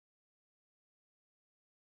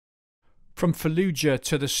From Fallujah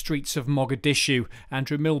to the streets of Mogadishu,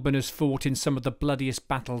 Andrew Milburn has fought in some of the bloodiest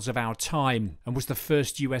battles of our time and was the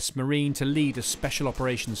first US Marine to lead a special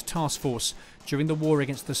operations task force during the war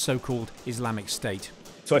against the so-called Islamic State.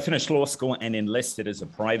 So I finished law school and enlisted as a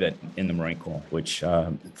private in the Marine Corps, which,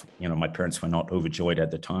 my parents were not overjoyed at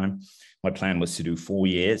the time. My plan was to do 4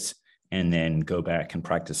 years and then go back and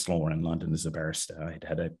practice law in London as a barrister.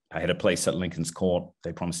 I had a place at Lincoln's Court.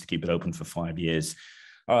 They promised to keep it open for 5 years.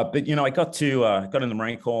 But I got in the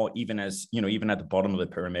Marine Corps, even at the bottom of the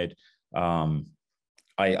pyramid.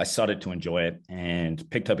 I started to enjoy it and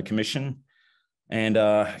picked up a commission. And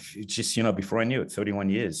before I knew it, 31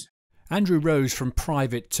 years. Andrew rose from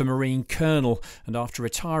private to Marine Colonel, and after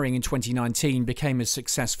retiring in 2019 became a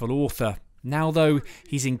successful author. Now, though,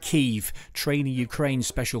 he's in Kyiv, training Ukraine's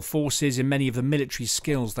special forces in many of the military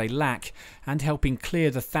skills they lack and helping clear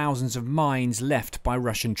the thousands of mines left by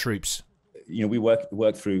Russian troops. We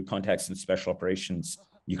worked through contacts and special operations,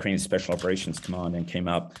 Ukraine's Special Operations Command, and came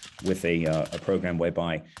up with a program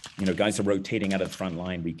whereby, guys are rotating out of the front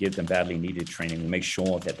line. We give them badly needed training. We make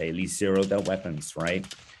sure that they at least zero their weapons, right?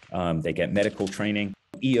 They get medical training,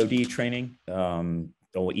 EOD training,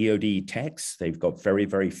 or EOD techs. They've got very,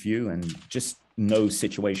 very few, and just no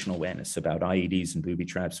situational awareness about IEDs and booby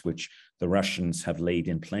traps, which the Russians have laid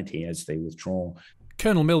in plenty as they withdraw.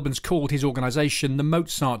 Colonel Milburn's called his organisation the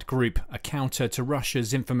Mozart Group, a counter to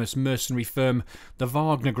Russia's infamous mercenary firm, the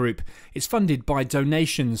Wagner Group. It's funded by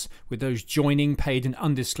donations, with those joining paid an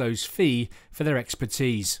undisclosed fee for their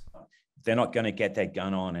expertise. They're not going to get their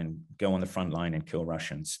gun on and go on the front line and kill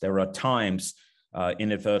Russians. There are times,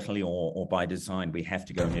 inadvertently or by design, we have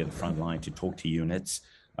to go near the front line to talk to units.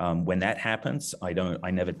 When that happens, I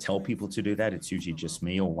never tell people to do that. It's usually just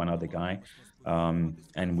me or one other guy.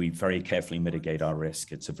 And we very carefully mitigate our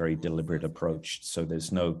risk. It's a very deliberate approach. So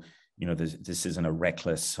there's no, this isn't a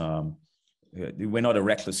reckless, we're not a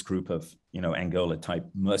reckless group of, Angola type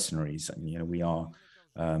mercenaries.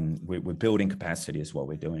 We're building capacity is what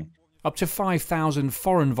we're doing. Up to 5,000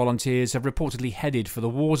 foreign volunteers have reportedly headed for the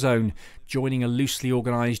war zone, joining a loosely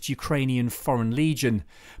organised Ukrainian Foreign Legion.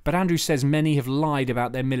 But Andrew says many have lied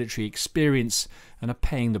about their military experience and are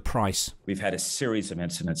paying the price. We've had a series of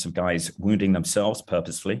incidents of guys wounding themselves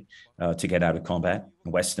purposefully to get out of combat.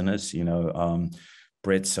 Westerners,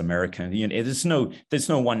 Brits, American. There's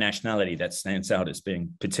no one nationality that stands out as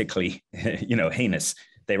being particularly, heinous.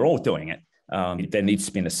 They're all doing it. There needs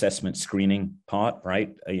to be an assessment screening part,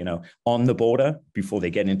 right? On the border before they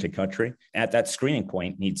get into country. At that screening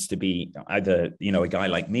point needs to be either, a guy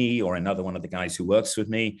like me or another one of the guys who works with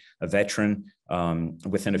me, a veteran.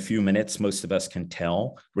 Within a few minutes, most of us can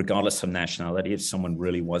tell, regardless of nationality, if someone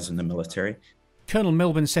really was in the military. Colonel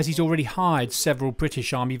Milburn says he's already hired several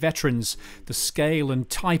British Army veterans. The scale and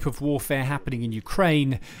type of warfare happening in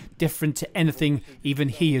Ukraine, different to anything even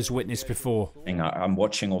he has witnessed before. I'm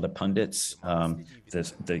watching all the pundits,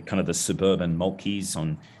 the suburban mulkies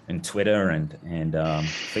on Twitter and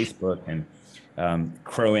Facebook, and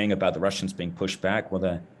crowing about the Russians being pushed back. Well,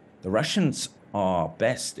 the Russians are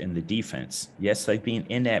best in the defense. Yes, they've been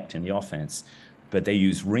inept in the offense, but they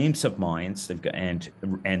use reams of mines. They've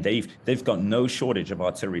got no shortage of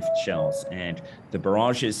artillery shells, and the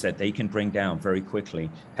barrages that they can bring down very quickly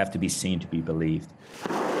have to be seen to be believed.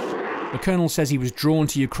 The colonel says he was drawn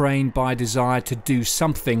to Ukraine by a desire to do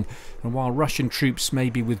something, and while Russian troops may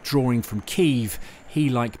be withdrawing from Kyiv, he,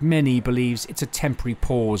 like many, believes it's a temporary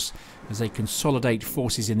pause as they consolidate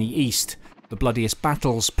forces in the east. The bloodiest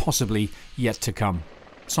battles possibly yet to come.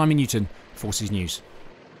 Simon Newton, Forces News.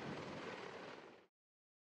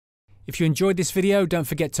 If you enjoyed this video, don't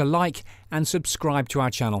forget to like and subscribe to our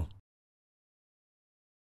channel.